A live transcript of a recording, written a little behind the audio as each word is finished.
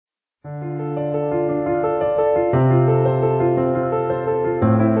Welcome,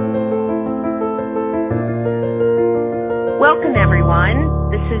 everyone.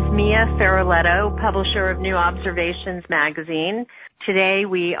 This is Mia Ferroletto, publisher of New Observations magazine. Today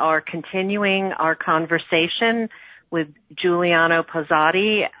we are continuing our conversation with Giuliano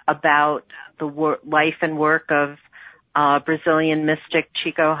Pozzotti about the life and work of Brazilian mystic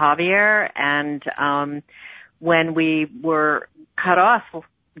Chico Xavier. And when we were cut off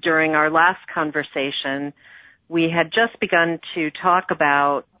during our last conversation, we had just begun to talk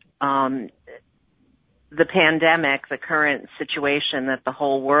about the pandemic, the current situation that the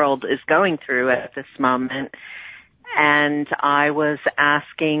whole world is going through at this moment. And I was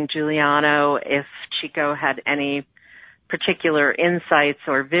asking Giuliano if Chico had any particular insights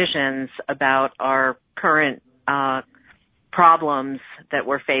or visions about our current problems that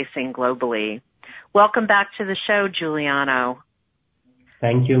we're facing globally. Welcome back to the show, Giuliano.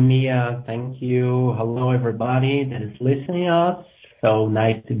 Thank you, Mia. Thank you. Hello, everybody that is listening to us. So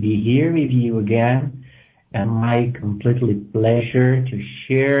nice to be here with you again. And my completely pleasure to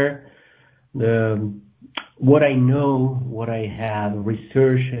share what I know, what I have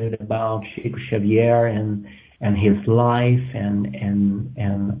researched about Chico Xavier and his life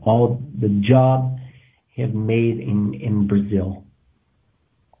and all the job he have made in Brazil.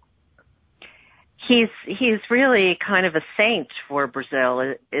 He's really kind of a saint for Brazil,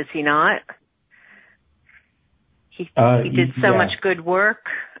 is he not? He did so much good work.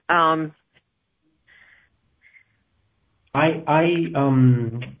 I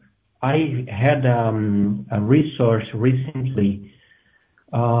had a resource recently.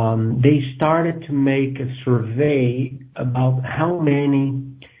 They started to make a survey about how many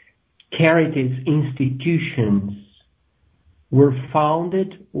charities institutions were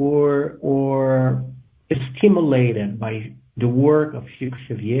founded or stimulated by the work of Chico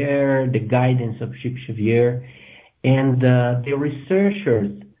Xavier, the guidance of Chico Xavier, and the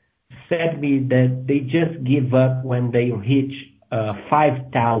researchers said me that they just give up when they reach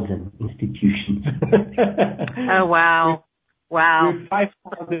 5,000 institutions. Oh, wow. Wow. With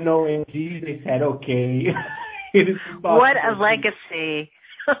 5,000 ONGs, they said, okay. It is what a legacy.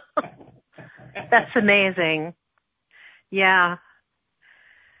 That's amazing. Yeah.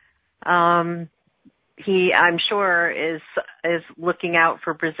 He, I'm sure, is looking out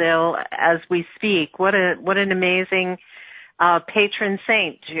for Brazil as we speak. What an amazing patron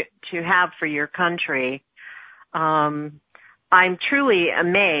saint to have for your country. I'm truly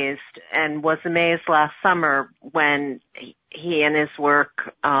amazed, and was amazed last summer when he and his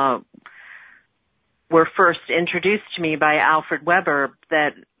work were first introduced to me by Alfred Weber,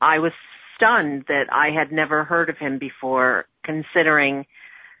 that I was stunned that I had never heard of him before, considering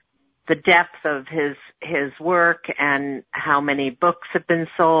the depth of his work and how many books have been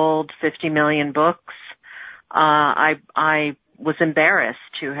sold, 50 million books. I was embarrassed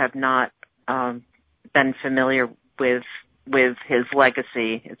to have not been familiar with his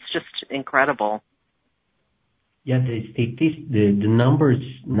legacy. It's just incredible. Yeah, the numbers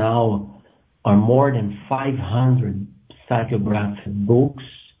now are more than 500 psychographic books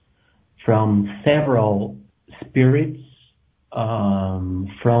from several spirits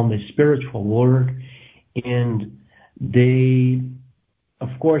from the spiritual world, and they, of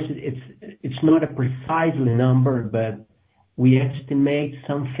course, it's not a precise number, but we estimate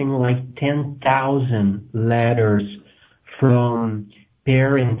something like 10,000 letters from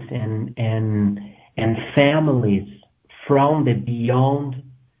parents and families from the beyond,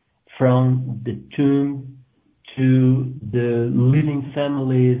 from the tomb to the living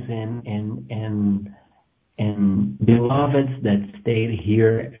families and beloveds that stayed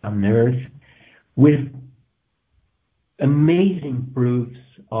here on earth, with amazing proofs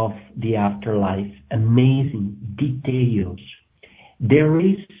of the afterlife, amazing details. There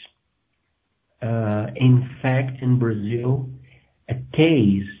is, in fact, in Brazil, a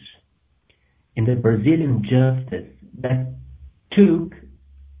case in the Brazilian justice that took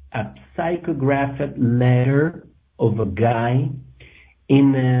a psychographic letter of a guy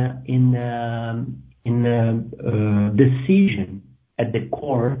in a decision at the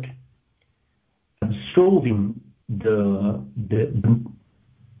court absolving the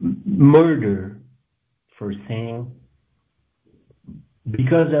murder, for saying,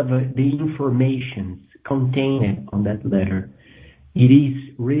 because of the information contained on that letter. It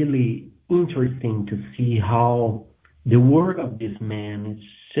is really interesting to see how the work of this man is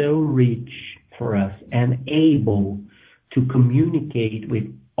so rich for us and able to communicate with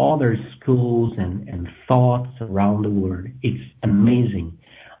other schools and thoughts around the world. It's amazing.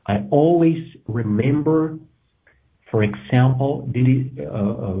 I always remember For example,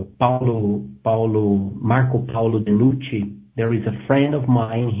 Marco Paulo Denucci, there is a friend of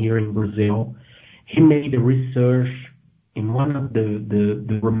mine here in Brazil. He made a research in one of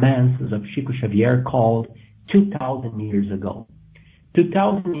the romances of Chico Xavier called 2,000 Years Ago.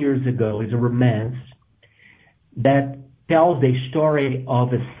 2,000 Years Ago is a romance that tells the story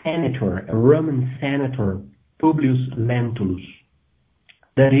of a senator, a Roman senator, Publius Lentulus.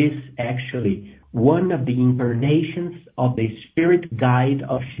 That is actually one of the incarnations of the spirit guide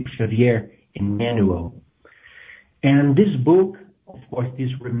of Chico Xavier, Emmanuel. And this book, of course,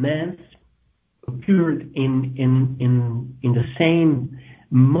 this romance, occurred in the same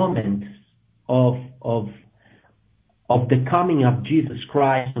moment of the coming of Jesus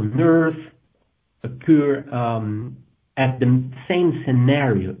Christ on earth, occur at the same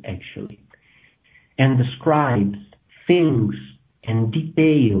scenario, actually, and describes things and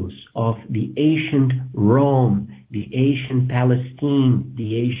details of the ancient Rome, the ancient Palestine,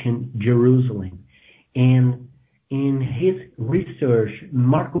 the ancient Jerusalem. And in his research,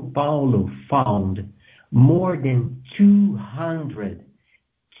 Marco Paulo found more than 200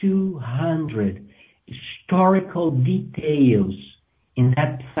 historical details in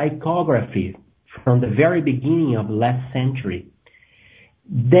that psychography from the very beginning of last century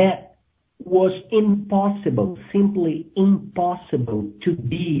that was impossible, simply impossible to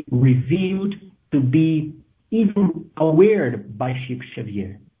be revealed, to be even aware by Chico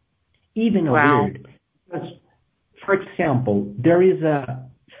Xavier. Even aware. Because, for example, there is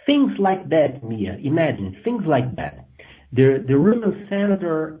things like that, Mia. Imagine, things like that. The Roman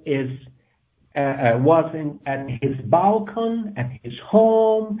senator was at his balcony, at his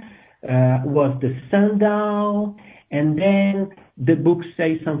home, was the sundown, and then the book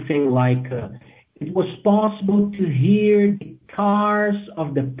says something like, it was possible to hear the cars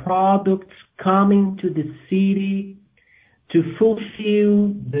of the products coming to the city to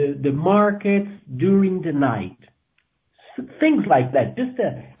fulfill the markets during the night. So things like that, just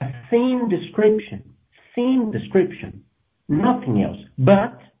a scene description, nothing else.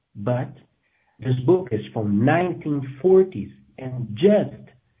 But this book is from 1940s, and just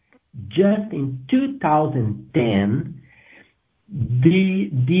in 2010,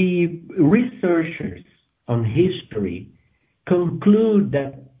 the researchers on history conclude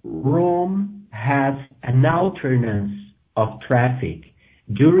that Rome has an alternance of traffic.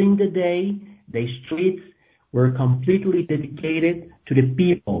 During the day, the streets were completely dedicated to the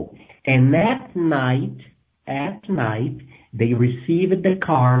people, and at night, they received the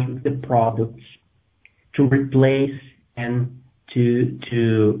cars with the products to replace and to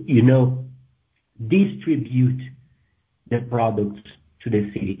distribute the products to the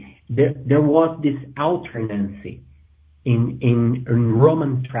city. There was this alternancy in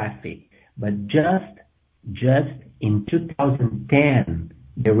Roman traffic, but just in 2010,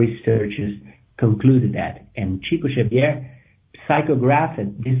 the researchers concluded that, and Chico Xavier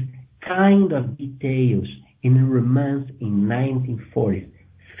psychographed this kind of details in a romance in 1940s.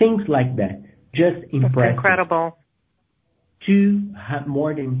 Things like that, just impressive. That's incredible.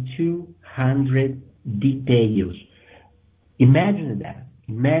 More than 200 details. Imagine that.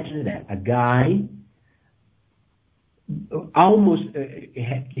 A guy almost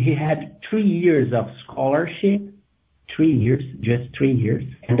he had 3 years of scholarship, 3 years, just 3 years,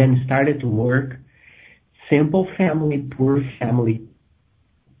 and then started to work. Simple family, poor family.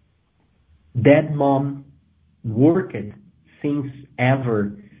 Dead mom worked since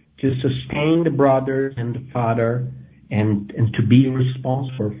ever to sustain the brothers and the father and to be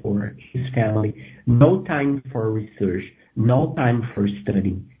responsible for his family. No time for research, no time for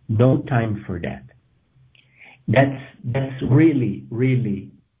studying, no time for that. That's really,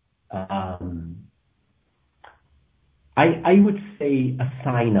 really, I would say a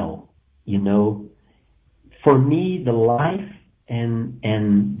signal, For me, the life and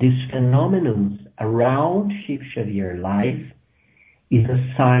these phenomena around Chico Xavier life is a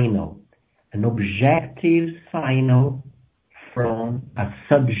signal, an objective signal from a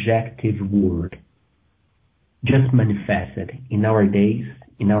subjective world, just manifested in our days,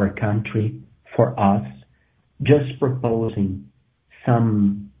 in our country, for us, just proposing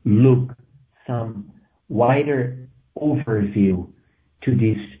some look, some wider overview to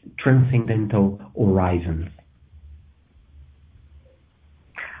these transcendental horizons.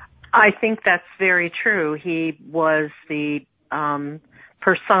 I think that's very true. He was the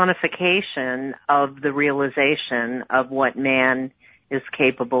personification of the realization of what man is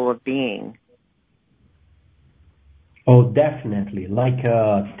capable of being. Oh, definitely. Like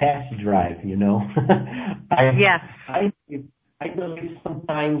a test drive, Yes. I believe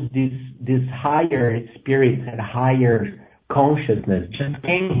sometimes this higher spirits and higher consciousness just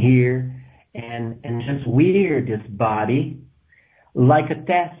came here and just wear this body like a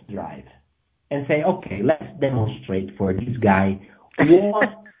test drive and say, okay, let's demonstrate for this guy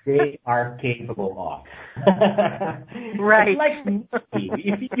what they are capable of. Right. It's like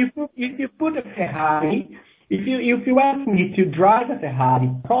if you put a Ferrari, if you ask me to drive a Ferrari,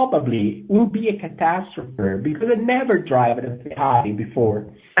 probably will be a catastrophe because I never drive a Ferrari before.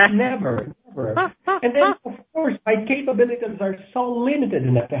 Never. And then, of course, my capabilities are so limited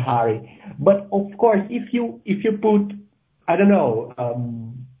in a Ferrari. But of course, if you put, I don't know,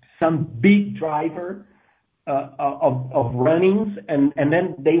 some big driver of runnings, and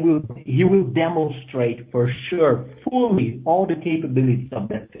then he will demonstrate for sure fully all the capabilities of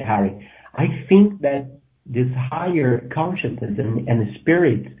that Ferrari. I think that this higher consciousness and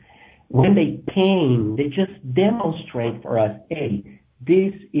spirit, when they came, they just demonstrate for us, hey,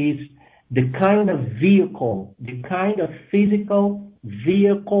 this is the kind of vehicle, the kind of physical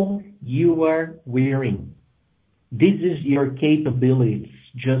vehicle you are wearing. This is your capabilities.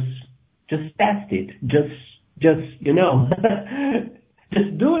 Just test it. Just just do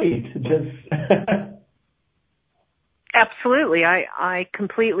it. Absolutely. I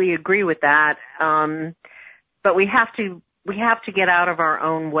completely agree with that. But we have to get out of our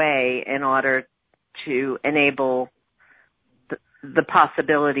own way in order to enable the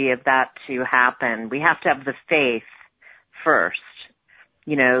possibility of that to happen. We have to have the faith first.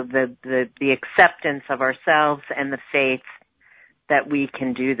 The acceptance of ourselves and the faith that we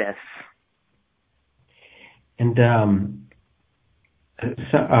can do this. And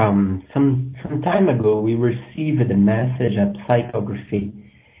some time ago, we received a message of psychography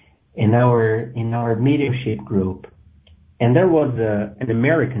in our mediumship group, and there was an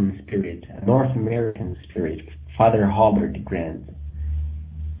American spirit, a North American spirit, Father Howard Grant,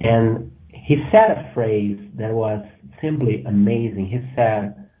 and he said a phrase that was simply amazing. He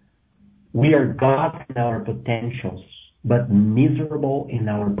said, "We are gods in our potentials, but miserable in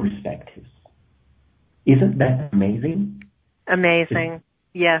our perspectives." Isn't that amazing? Amazing.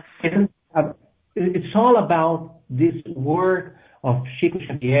 Yes. It's all about this work of Chico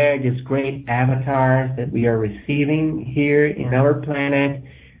Xavier, this great avatars that we are receiving here in our planet,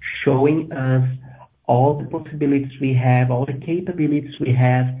 showing us all the possibilities we have, all the capabilities we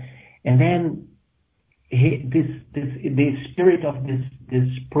have, and then the spirit of this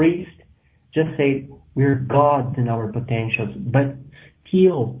priest just say we're gods in our potentials, but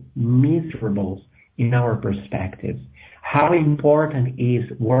still miserable in our perspectives. How important is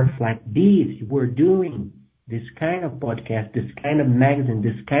work like this? We're doing this kind of podcast, this kind of magazine,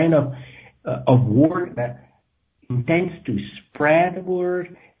 this kind of work that intends to spread the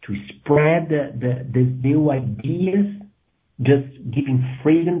word, to spread the new ideas, just giving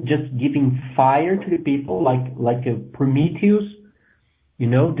freedom, just giving fire to the people, like a Prometheus,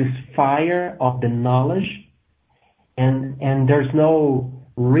 this fire of the knowledge, and there's no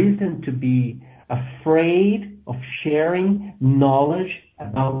reason to be afraid of sharing knowledge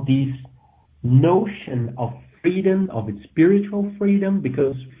about this notion of freedom, of spiritual freedom,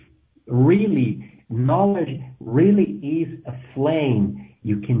 because really, knowledge really is a flame.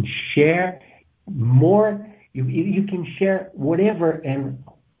 You can share more, you can share whatever and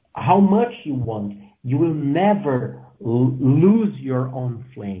how much you want. You will never lose your own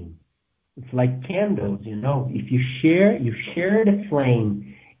flame. It's like candles, if you share the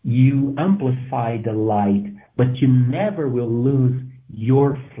flame, you amplify the light, but you never will lose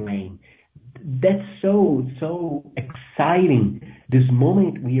your flame. That's so exciting. This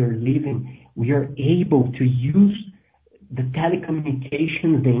moment we are living, we are able to use the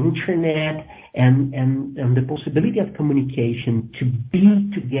telecommunications, the internet, and the possibility of communication to be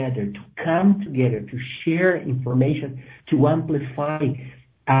together, to come together, to share information, to amplify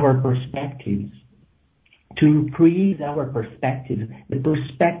our perspectives, to increase our perspectives. The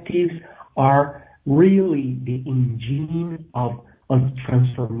perspectives are really the engine of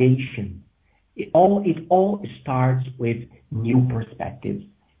transformation. It all starts with new perspectives,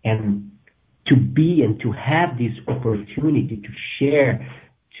 and to be and to have this opportunity to share,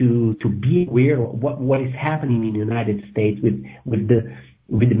 to be aware of what is happening in the United States with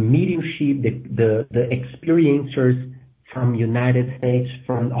the mediumship, the experiencers from United States,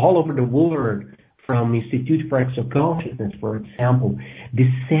 from all over the world, from Institute for Exoconsciousness, for example,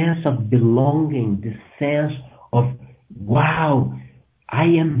 this sense of belonging, this sense of, wow, I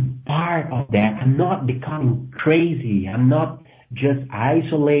am part of that. I'm not becoming crazy. I'm not just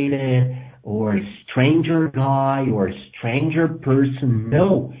isolated or a stranger guy or a stranger person.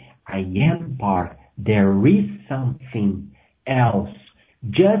 No, I am part. There is something else,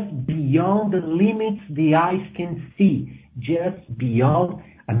 just beyond the limits the eyes can see, just beyond.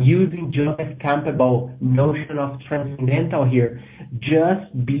 I'm using Joseph Campbell's notion of transcendental here,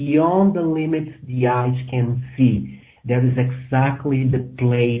 just beyond the limits the eyes can see. There is exactly the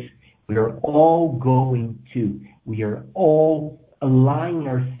place we are all going to. We are all aligning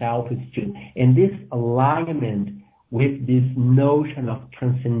ourselves to. And this alignment with this notion of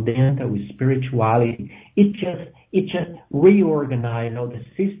transcendental spirituality, it just reorganizes the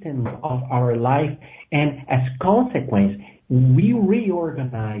system of our life, and as consequence, we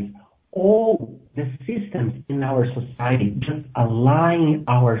reorganize all the systems in our society, just aligning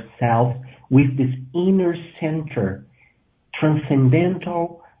ourselves with this inner center,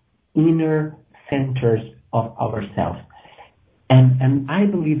 transcendental inner centers of ourselves. And I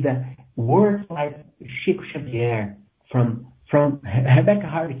believe that words like Xavier from Rebecca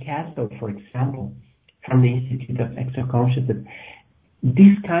Hardy-Castle, for example, from the Institute of Exoconsciousness,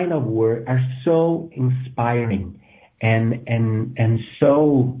 these kind of words are so inspiring and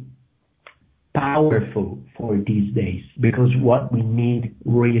so powerful for these days, because what we need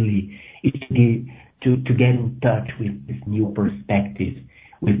really is to get in touch with this new perspective,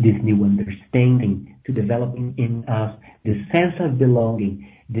 with this new understanding, to develop in us the sense of belonging,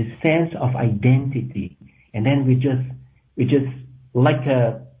 the sense of identity, and then we just like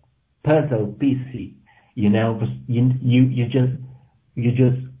a puzzle piece, you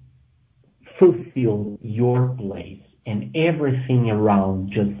just fulfill your place, and everything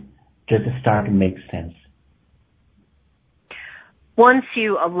around just start to make sense. Once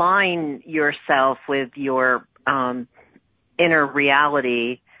you align yourself with your inner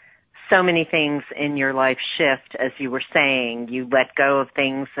reality, so many things in your life shift, as you were saying. You let go of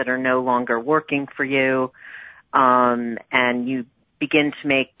things that are no longer working for you, and you begin to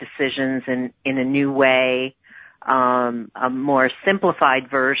make decisions in a new way. A more simplified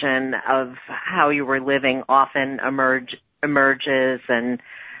version of how you were living often emerges, and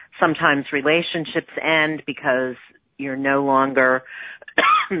sometimes relationships end because you're no longer,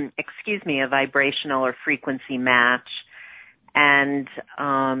 a vibrational or frequency match. And,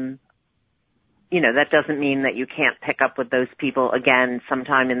 that doesn't mean that you can't pick up with those people again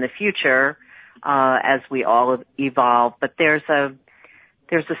sometime in the future, as we all evolve. But there's a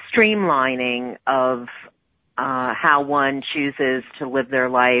streamlining of how one chooses to live their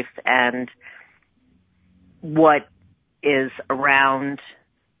life and what is around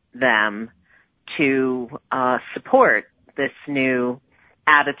them to support this new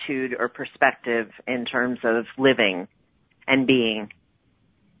attitude or perspective in terms of living and being.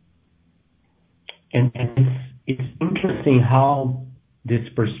 And it's interesting how this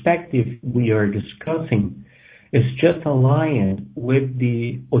perspective we are discussing is just aligned with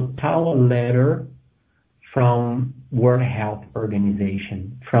the Ottawa letter from World Health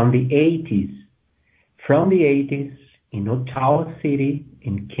Organization from the 80s. From the 80s, in Ottawa City,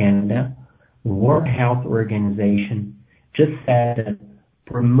 in Canada, World Health Organization just said that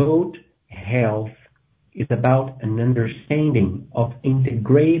promote health is about an understanding of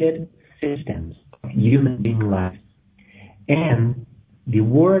integrated systems of human being life. And the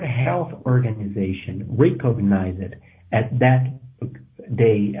World Health Organization recognized at that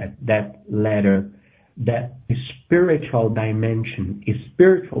day, at that letter, that the spiritual dimension, a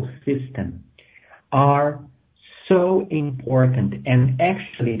spiritual system, are so important, and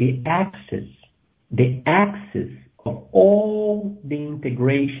actually the axis of all the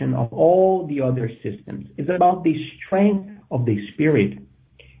integration of all the other systems is about the strength of the spirit,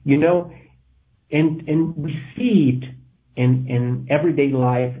 and we see it in everyday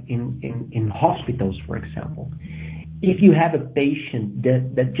life in hospitals, for example. If you have a patient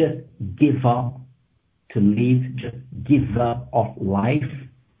that just give up to live, just give up of life,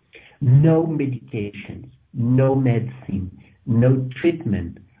 no medications, no medicine, no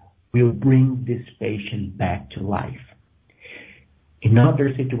treatment will bring this patient back to life. In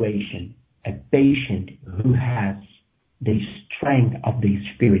other situation, a patient who has the strength of the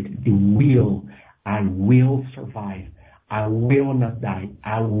spirit, the will, I will survive, I will not die,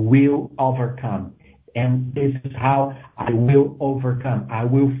 I will overcome, and this is how I will overcome, I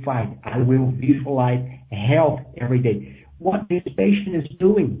will fight, I will visualize health every day. What this patient is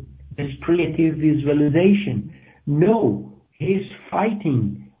doing, this creative visualization, no, he's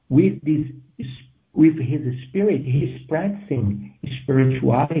fighting with his spirit, he's practicing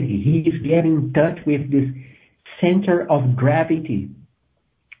spirituality, he is getting in touch with this center of gravity,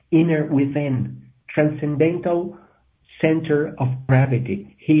 inner within, transcendental center of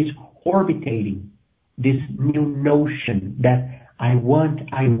gravity. He's orbitating this new notion that I want,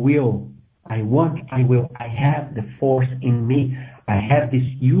 I will, I want, I will, I have the force in me. I have this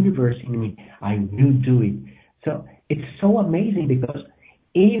universe in me. I will do it. So it's so amazing because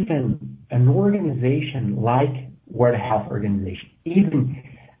even an organization like World Health Organization, even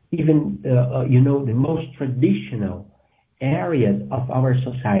the most traditional areas of our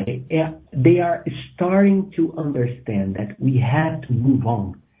society, they are starting to understand that we have to move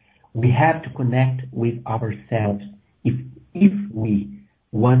on. We have to connect with ourselves if we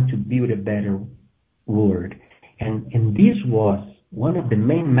want to build a better world. And this was one of the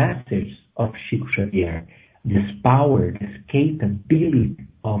main messages of Chico Xavier, this power, this capability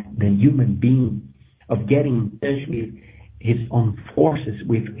of the human being, of getting in touch with his own forces,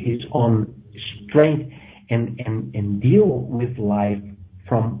 with his own strength, and deal with life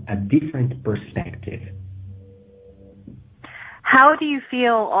from a different perspective. How do you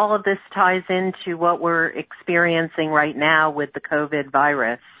feel all of this ties into what we're experiencing right now with the COVID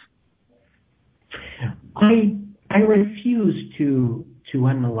virus? I refuse to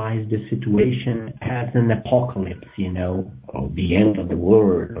analyze the situation as an apocalypse, or the end of the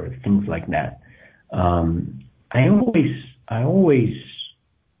world or things like that. I always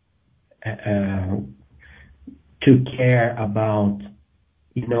took care about,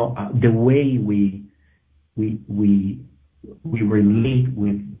 the way we relate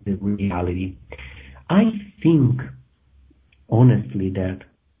with the reality. I think, honestly, that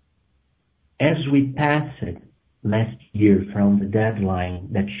as we passed last year from the deadline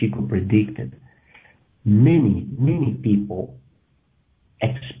that Chico predicted, many people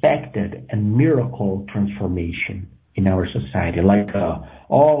expected a miracle transformation in our society. Like,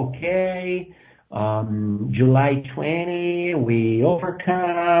 July 20, we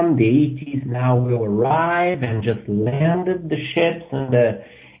overcome, the ETs now will arrive and just landed the ships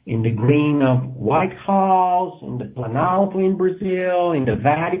in the green of White House, in the Planalto in Brazil, in the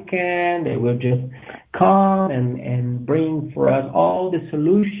Vatican. They will just come and bring for us all the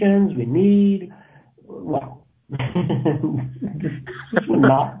solutions we need. Well, this will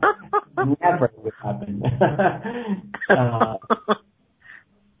never will happen.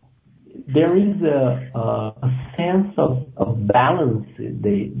 There is a sense of balance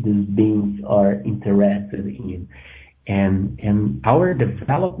these beings are interested in. And our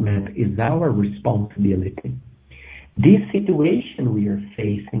development is our responsibility. This situation we are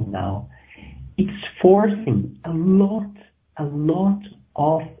facing now, it's forcing a lot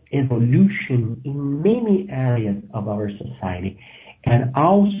of evolution in many areas of our society. And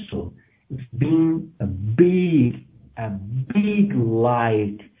also, it's been a big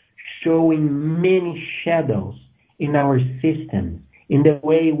light showing many shadows in our systems, in the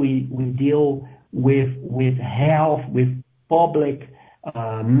way we deal with health, with public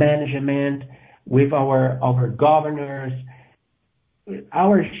management, with our governors.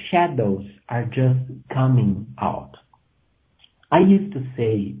 Our shadows are just coming out. I used to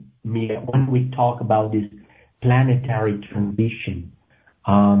say, Mia, when we talk about this planetary transition,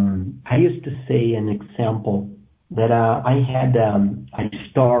 I used to say an example that I had a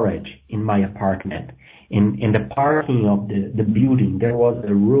storage in my apartment. In the parking of the building, there was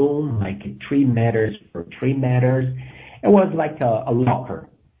a room like 3 meters for 3 meters. It was like a locker,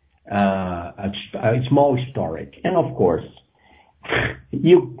 a small storage. And of course,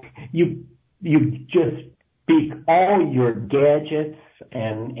 you just pick all your gadgets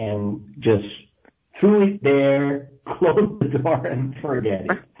and just threw it there, close the door and forget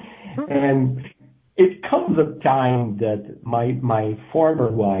it. And it comes a time that my former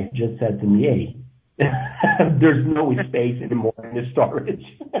wife just said to me, hey, there's no space anymore in the storage.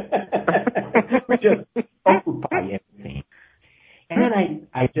 We just occupy everything. And then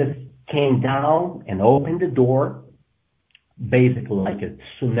I just came down and opened the door. Basically like a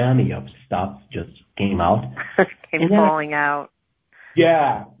tsunami of stuff just came out. Came falling out.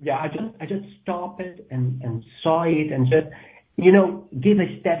 Yeah. I just stopped it and saw it and just, give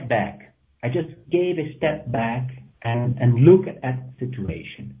a step back. I just gave a step back and looked at the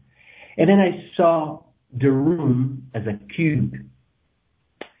situation. And then I saw the room as a cube.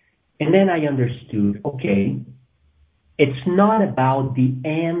 And then I understood, okay, it's not about the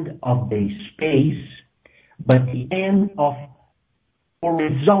end of the space, but the end of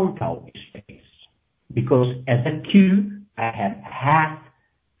horizontal space. Because as a cube, I have half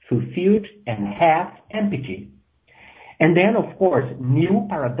fulfilled and half empty. And then, of course, new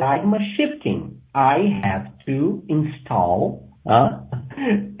paradigm shifting. I have to install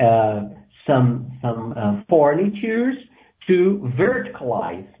some furnitures to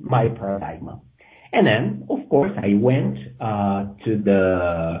verticalize my paradigm. And then, of course, I went to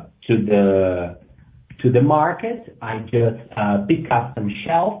the market. I just picked up some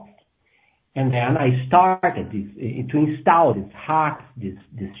shelves And then I started to install this heart, this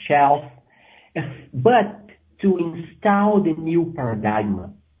shelf. But to install the new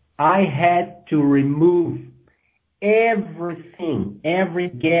paradigm, I had to remove everything, every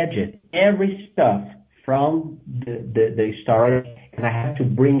gadget, every stuff from the storage, and I have to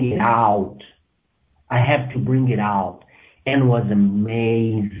bring it out. And it was an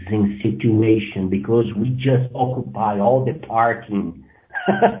amazing situation because we just occupy all the parking.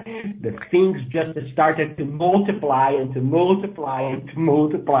 The things just started to multiply and to multiply and to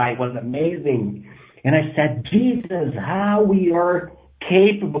multiply. It was amazing. And I said, Jesus, how we are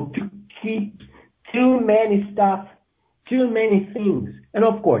capable to keep too many stuff, too many things. And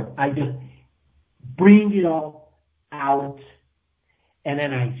of course, I just bring it all out. And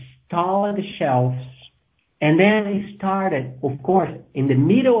then I installed the shelves. And then I started, of course, in the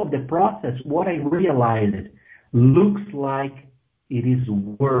middle of the process, what I realized looks like it is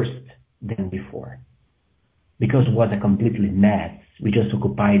worse than before. Because it was a completely mess. We just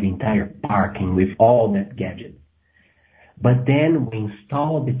occupied the entire parking with all that gadget. But then we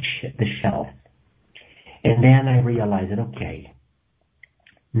installed the shelf. And then I realized, okay,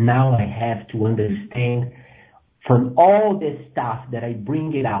 now I have to understand from all this stuff that I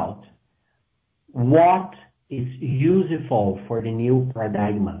bring it out, what is useful for the new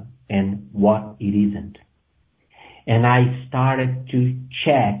paradigm and what it isn't. And I started to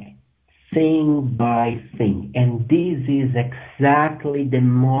check thing by thing. And this is exactly the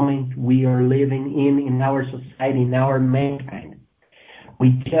moment we are living in our society, in our mankind.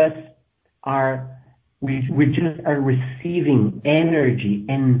 We just are receiving energy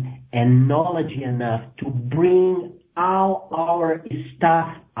and knowledge enough to bring all our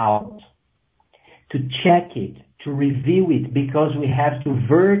stuff out, to check it, to review it, because we have to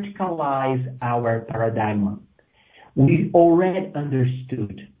verticalize our paradigm. We already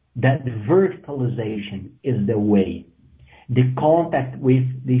understood that the verticalization is the way. The contact with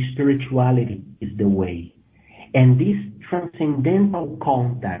the spirituality is the way. And this transcendental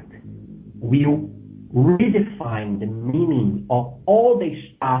contact will redefine the meaning of all the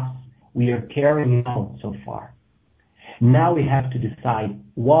stuff we are carrying out so far. Now we have to decide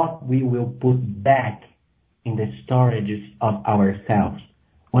what we will put back in the storages of ourselves.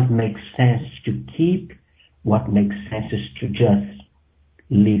 What makes sense to keep, what makes sense is to just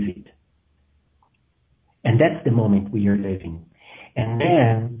leave it. And that's the moment we are living. And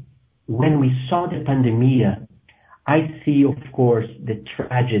then, when we saw the pandemic, I see, of course, the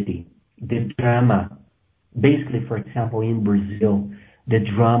tragedy, the drama. Basically, for example, in Brazil, the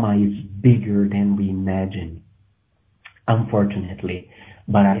drama is bigger than we imagine, unfortunately.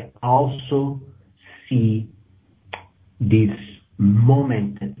 But I also see this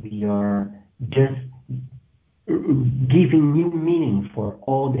moment that we are just giving new meaning for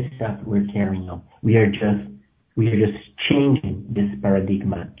all the stuff we're carrying on. We are just changing this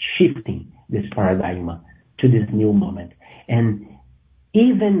paradigm, shifting this paradigm to this new moment. And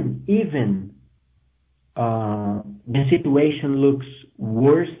even the situation looks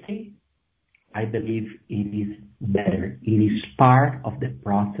worse, I believe it is better. It is part of the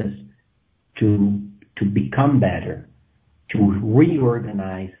process to become better, to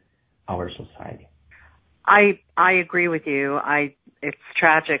reorganize our society. I agree with you. It's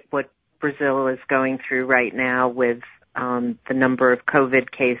tragic what Brazil is going through right now with the number of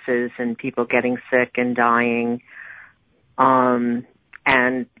COVID cases and people getting sick and dying.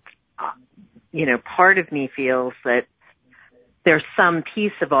 Part of me feels that there's some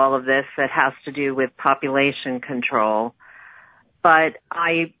piece of all of this that has to do with population control. But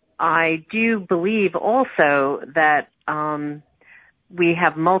I do believe also that we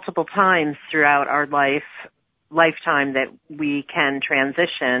have multiple times throughout our lifetime that we can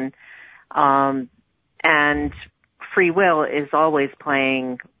transition, and free will is always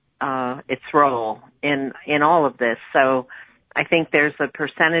playing its role in all of this. So I think there's a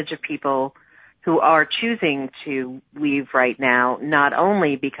percentage of people who are choosing to leave right now, not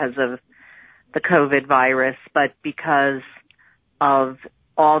only because of the COVID virus, but because of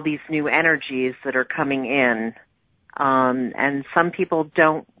all these new energies that are coming in. And some people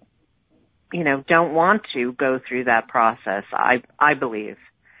don't want to go through that process, I believe.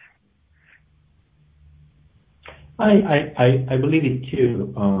 I believe it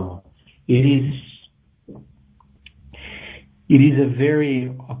too. It is a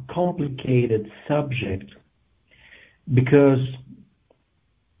very complicated subject because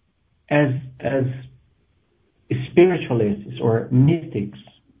as spiritualists or mystics,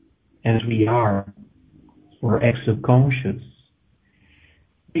 as we are, or exoconscious,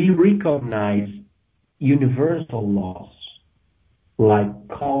 we recognize universal laws like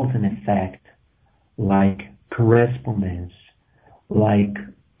cause and effect, like correspondence, like,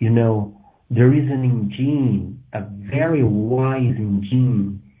 there is an engine, a very wise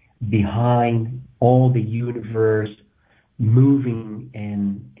engine behind all the universe moving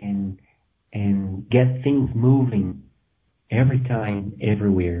and get things moving every time,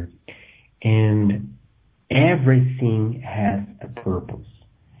 everywhere. And everything has a purpose.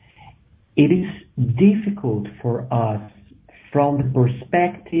 It is difficult for us from the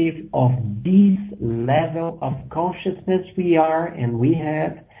perspective of this level of consciousness we are and we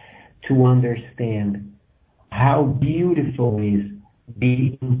have to understand how beautiful is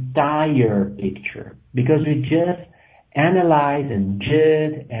the entire picture, because we just analyze and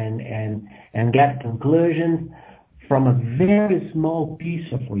judge and get conclusions from a very small piece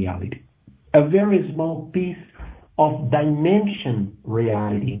of reality, a very small piece of dimension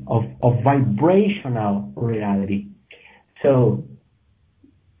reality, of vibrational reality. So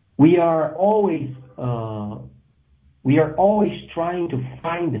we are always trying to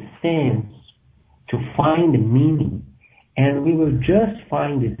find the sense, to find the meaning, and we will just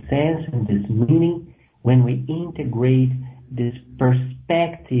find the sense and this meaning when we integrate this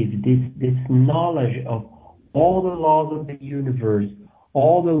perspective, this knowledge of all the laws of the universe,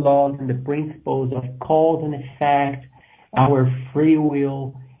 all the laws and the principles of cause and effect, our free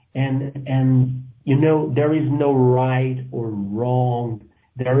will, and there is no right or wrong,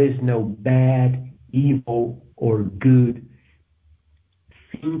 there is no bad, evil, or good.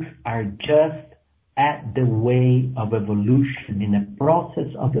 Things are just at the way of evolution, in a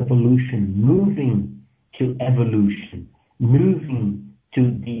process of evolution, moving to evolution, moving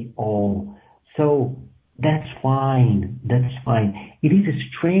to the all. So that's fine. That's fine. It is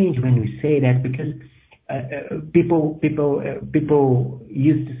strange when you say that, because people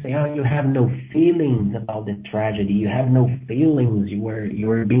used to say, "Oh, you have no feelings about the tragedy. You have no feelings. You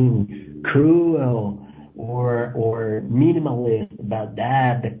were being cruel or minimalist about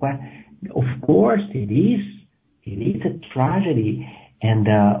that." Of course, it is. It is a tragedy, and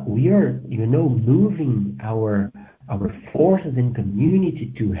we are, moving our forces in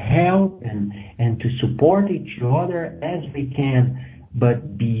community to help and to support each other as we can.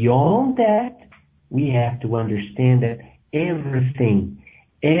 But beyond that, we have to understand that everything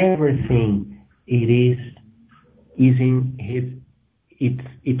it is in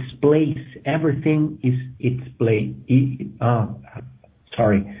its place. Everything is its place.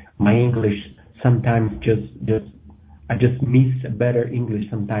 Sorry, my English sometimes I just miss a better English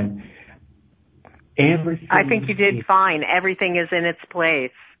sometimes. Everything. I think you did fine. Everything is in its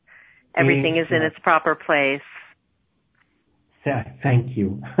place. Everything is in its proper place. Thank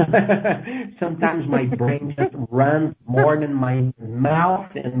you. Sometimes my brain just runs more than my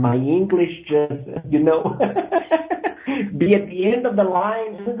mouth, and my English just, be at the end of the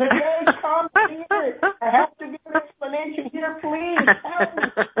line. And say, "Hey, come here. I have to give an explanation here, please.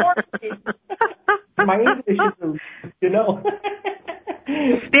 Help me. My English is,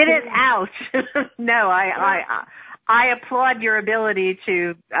 Spit it out. No, I applaud your ability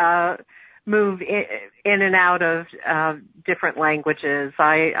to move in and out of different languages.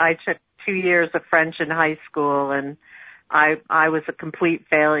 I took 2 years of French in high school, and I was a complete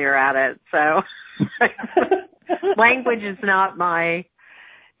failure at it. So language is not my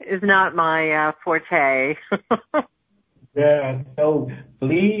forte. Yeah, so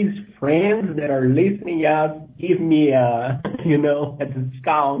please, friends that are listening out, give me a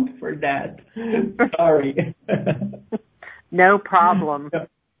discount for that. Sorry. No problem.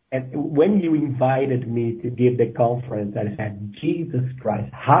 And when you invited me to give the conference, I said, "Jesus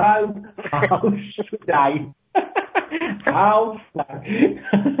Christ, how should I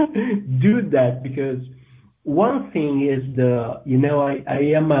do that?" Because one thing is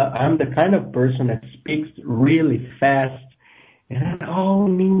I'm the kind of person that speaks really fast, and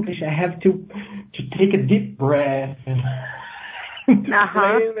in English I have to take a deep breath and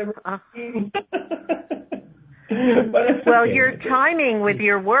explain everything. Well, your timing with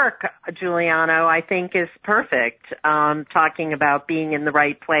your work, Giuliano, I think is perfect. Talking about being in the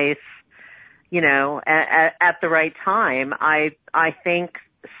right place, at the right time. I think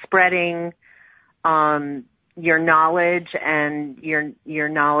spreading your knowledge and your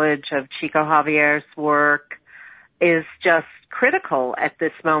knowledge of Chico Javier's work is just critical at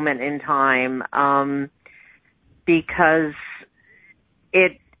this moment in time, because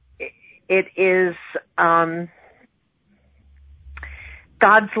it is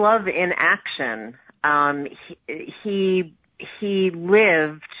God's love in action. He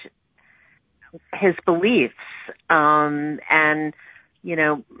lived his beliefs, and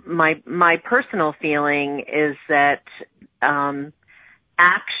my personal feeling is that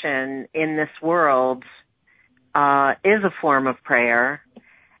action in this world is a form of prayer,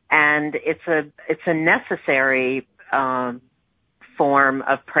 and it's a necessary form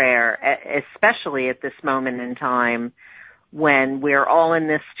of prayer, especially at this moment in time when we're all in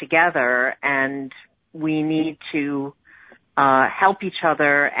this together and we need to help each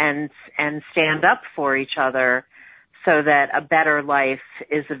other and stand up for each other so that a better life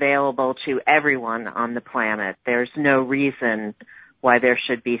is available to everyone on the planet. There's no reason why there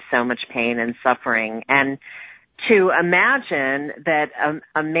should be so much pain and suffering. And to imagine that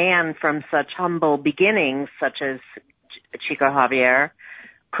a man from such humble beginnings, such as Chico Xavier,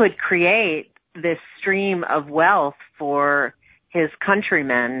 could create this stream of wealth for his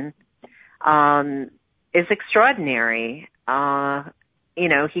countrymen is extraordinary.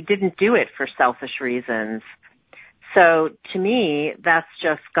 He didn't do it for selfish reasons. So to me, that's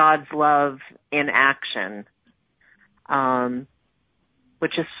just God's love in action,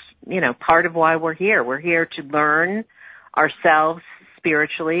 which is, part of why we're here. We're here to learn ourselves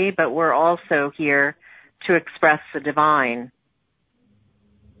spiritually, but we're also here to express the divine.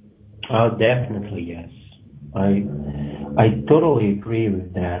 Oh, definitely, yes. I totally agree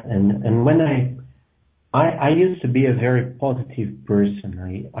with that. And when I used to be a very positive person.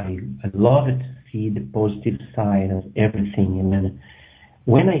 I love to see the positive side of everything. And then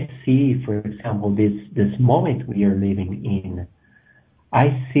when I see, for example, this moment we are living in,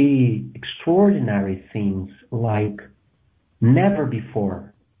 I see extraordinary things like never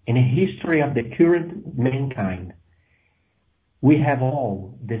before in the history of the current mankind. We have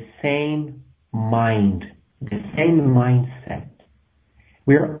all the same mind, the same mindset.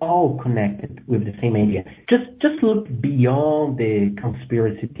 We're all connected with the same idea. Just look beyond the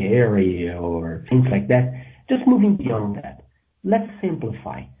conspiracy theory or things like that. Just moving beyond that. Let's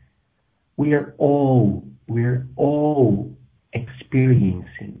simplify. We're all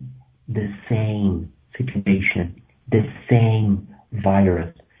experiencing the same situation, the same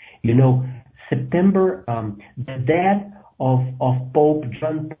virus. September, the death of Pope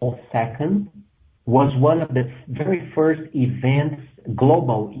John Paul II was one of the very first events,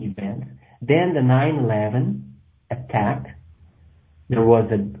 global events. Then the 9/11 attack, there was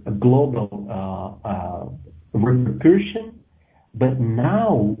a global repercussion, but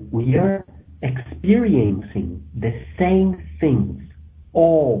now we are experiencing the same things.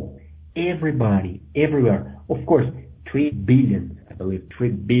 Everybody, everywhere. Of course, 3 billion, I believe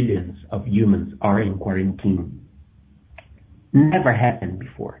 3 billion of humans are in quarantine. Never happened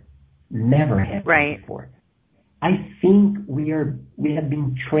before. Before. I think we have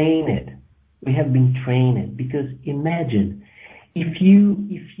been trained. We have been trained because imagine if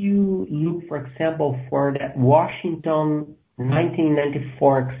you look, for example, for that Washington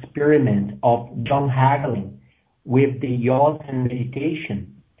 1994 experiment of John Hagelin with the yoga and meditation,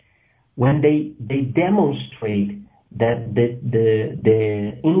 when they demonstrate that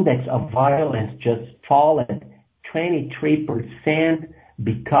the index of violence just fallen 23%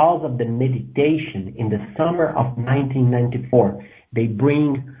 because of the meditation in the summer of 1994. They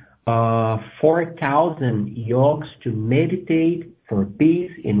bring 4,000 yogis to meditate for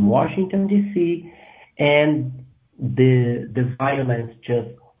peace in Washington, D.C., and the violence just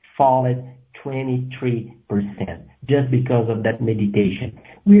fallen 23% just because of that meditation.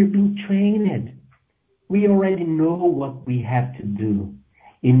 We're being trained. We already know what we have to do.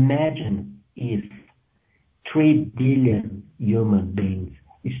 Imagine if 3 billion human beings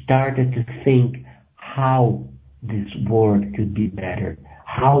started to think how this world could be better,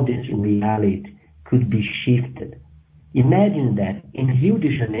 how this reality could be shifted. Imagine that in Rio de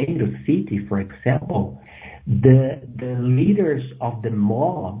Janeiro city, for example, the leaders of the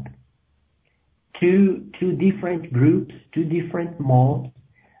mob, two different groups, two different mobs,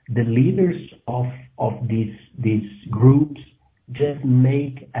 the leaders of these groups just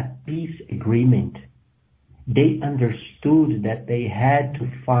make a peace agreement. They understood that they had to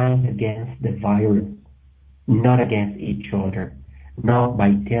fight against the virus, not against each other, not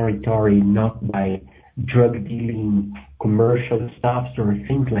by territory, not by drug dealing, commercial stuff or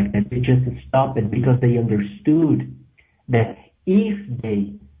things like that. They just stopped it because they understood that if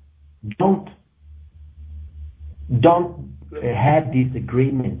they don't have this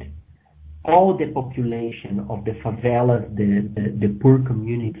agreement, all the population of the favelas, the poor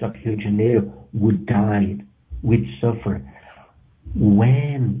communities of Rio de Janeiro would die, would suffer.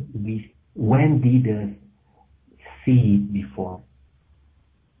 When did us see it before?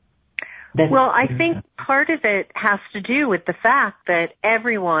 I think part of it has to do with the fact that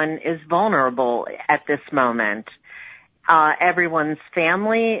everyone is vulnerable at this moment. Everyone's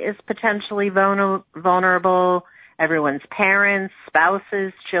family is potentially vulnerable. everyone's parents,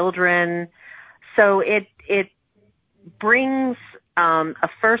 spouses, children. So it brings a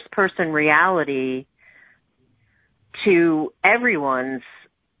first-person reality to everyone's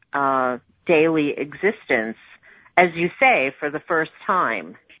daily existence, as you say, for the first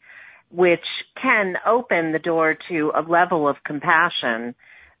time, which can open the door to a level of compassion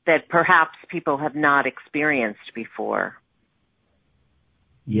that perhaps people have not experienced before.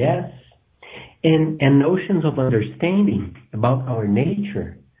 Yes. And notions of understanding about our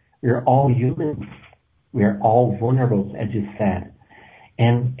nature. We're all humans. We're all vulnerable, as you said.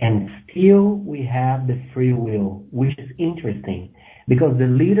 And still we have the free will, which is interesting. Because the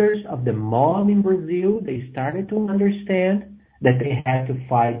leaders of the mob in Brazil, they started to understand that they had to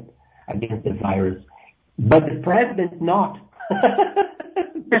fight against the virus. But the president not.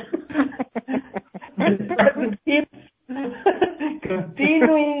 The president keeps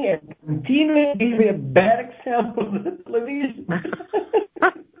continuing giving a bad example on the television.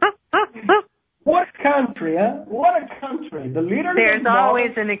 What country, huh? What a country. The leaders There's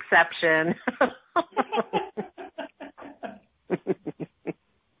always an exception.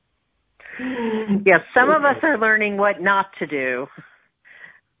 Yes, some of us are learning what not to do.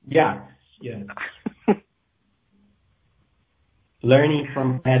 Yes. Learning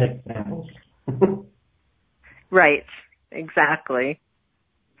from bad examples. Right, exactly.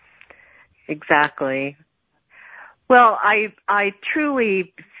 Well, I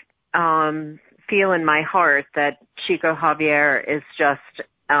truly feel in my heart that Chico Xavier is just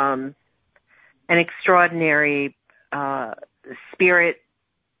an extraordinary spirit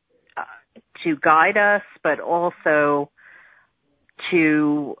to guide us, but also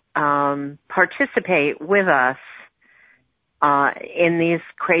to participate with us in these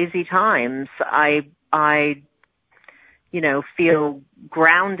crazy times. I feel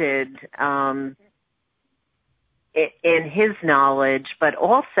grounded in his knowledge, but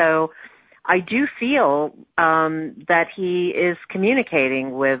also I do feel that he is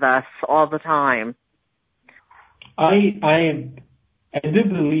communicating with us all the time. I do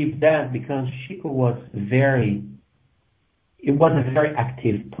believe that because Chico was a very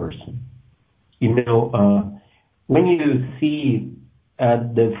active person. When you see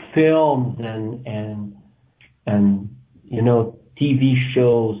the films and TV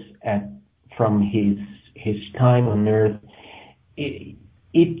shows from his time on Earth, he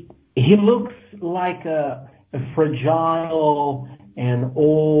looks like a fragile and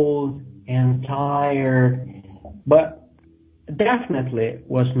old and tired, but definitely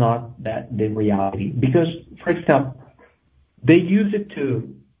was not that the reality. Because, for example, they use it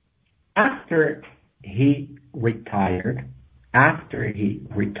to, after he retired,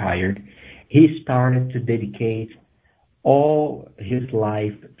 he started to dedicate all his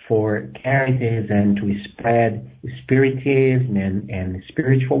life for charities and to spread spiritism and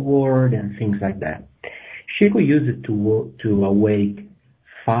spiritual word and things like that. Chico used it to awake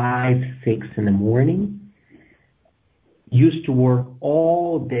 5, 6 in the morning, used to work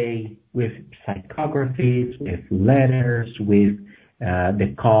all day with psychographies, with letters, with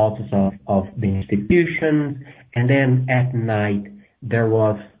the causes of the institutions, and then at night there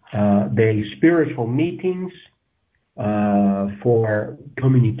was the spiritual meetings for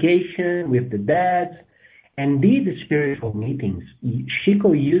communication with the dead. And these spiritual meetings,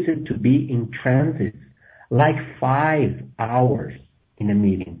 Chico used it to be in transit, like 5 hours in a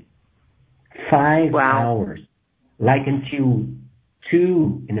meeting. 5 hours. Like until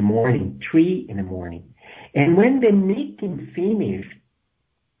 2 in the morning, 3 in the morning. And when the meeting finished,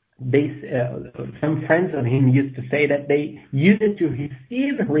 some friends of him used to say that they used it to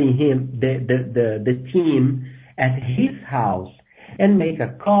receive him, the team, at his house and make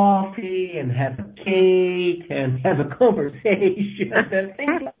a coffee and have a cake and have a conversation and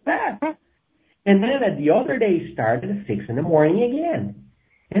things like that. And then the other day started at 6 in the morning again.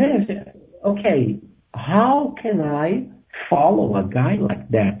 And then I said, okay, how can I follow a guy like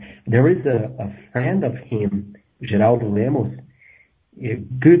that? There is a friend of him, Geraldo Lemos, a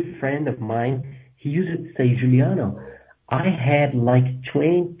good friend of mine. He used to say, Juliano, I had like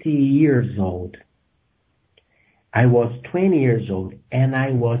 20 years old. I was 20 years old and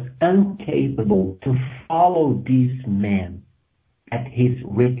I was incapable to follow this man at his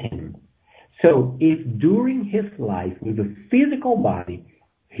rhythm. So if during his life with a physical body,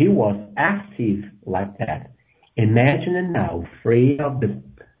 he was active like that, imagine now, free of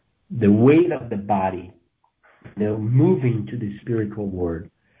the weight of the body, moving to the spiritual world.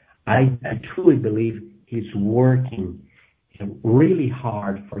 I truly believe he's working really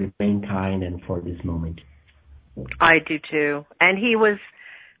hard for mankind and for this moment. I do too. And he was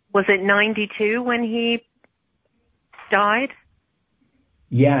it 92 when he died?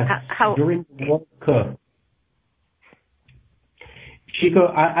 Yes, How? during the World Cup. Chico,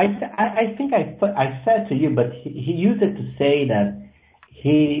 I think I said to you, but he used it to say that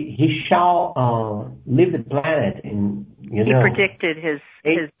he shall leave the planet in, He predicted his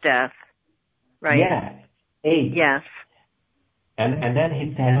death, right? Yeah, 8. Yes. And then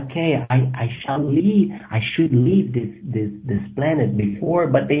he said, okay, I should leave this planet before,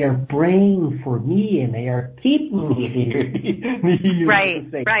 but they are praying for me and they are keeping me here.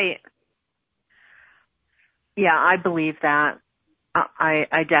 Right. Yeah, I believe that.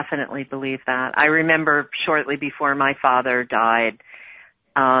 I definitely believe that. I remember shortly before my father died,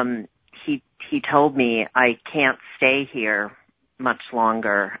 he told me I can't stay here much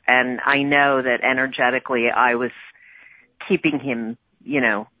longer, and I know that energetically I was keeping him,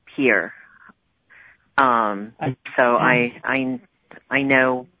 here. So I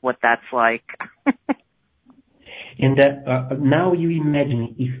know what that's like. And that now you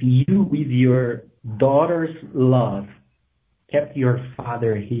imagine if you, with your daughter's love, kept your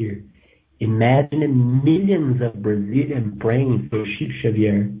father here. Imagine millions of Brazilians praying for Chico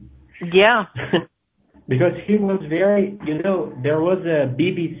Xavier. Yeah. Because he was very, there was a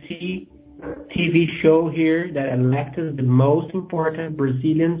BBC TV show here that elected the most important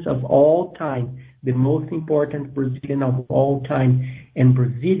Brazilians of all time. The most important Brazilian of all time. And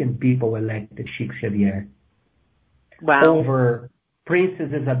Brazilian people elected Chico Xavier. Wow. Over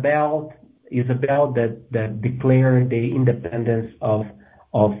Princess Isabel that declared the independence of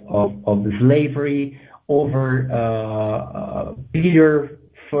slavery, over Peter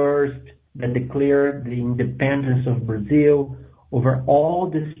I that declared the independence of Brazil, over all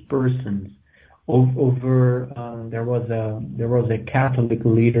these persons, over there was a Catholic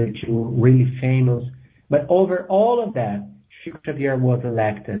leader too, really famous, but over all of that, Chico Xavier was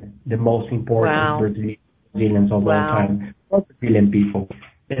elected the most important Brazilians of all time. All Brazilian people,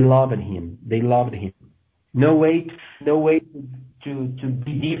 they loved him. No way to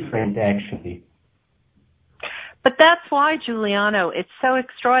be different, actually. But that's why, Giuliano, it's so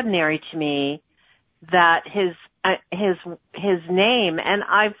extraordinary to me that his name, and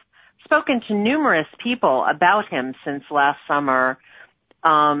I've spoken to numerous people about him since last summer,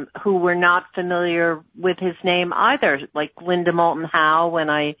 who were not familiar with his name either, like Linda Moulton Howe.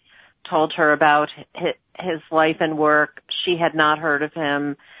 When I told her about his life and work, she had not heard of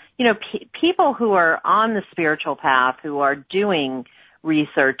him. People who are on the spiritual path, who are doing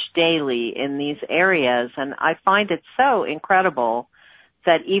research daily in these areas, and I find it so incredible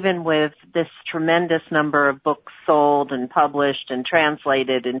that even with this tremendous number of books sold and published and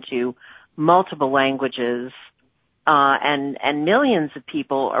translated into multiple languages, and millions of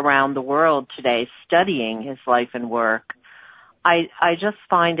people around the world today studying his life and work, I just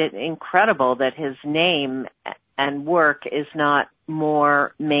find it incredible that his name and work is not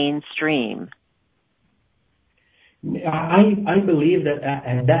more mainstream. I believe that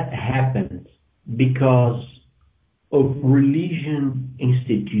that happens because of religion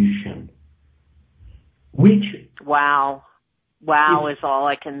institution, which wow is all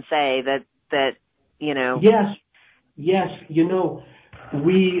I can say. That Yes,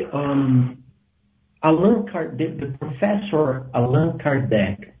 we the professor Allan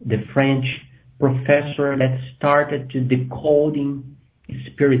Kardec, the French professor that started to decoding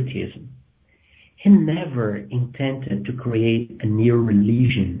Spiritism. He never intended to create a new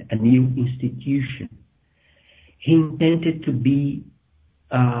religion, a new institution. He intended to be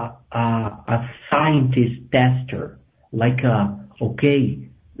a scientist tester, like okay,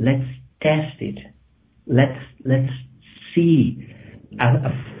 let's test it. Let's see.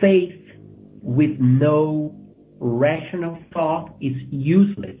 A faith with no rational thought is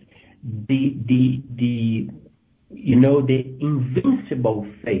useless. The invincible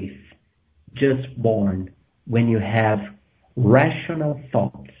faith just born when you have rational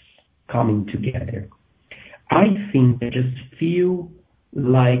thoughts coming together. I think I just feel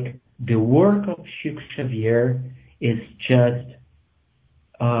like the work of Chico Xavier is just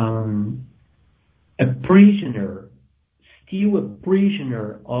still a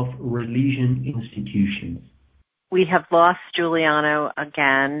prisoner of religion institutions. We have lost Giuliano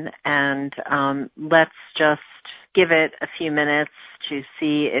again, and let's just give it a few minutes to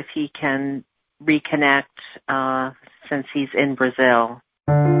see if he can reconnect since he's in Brazil.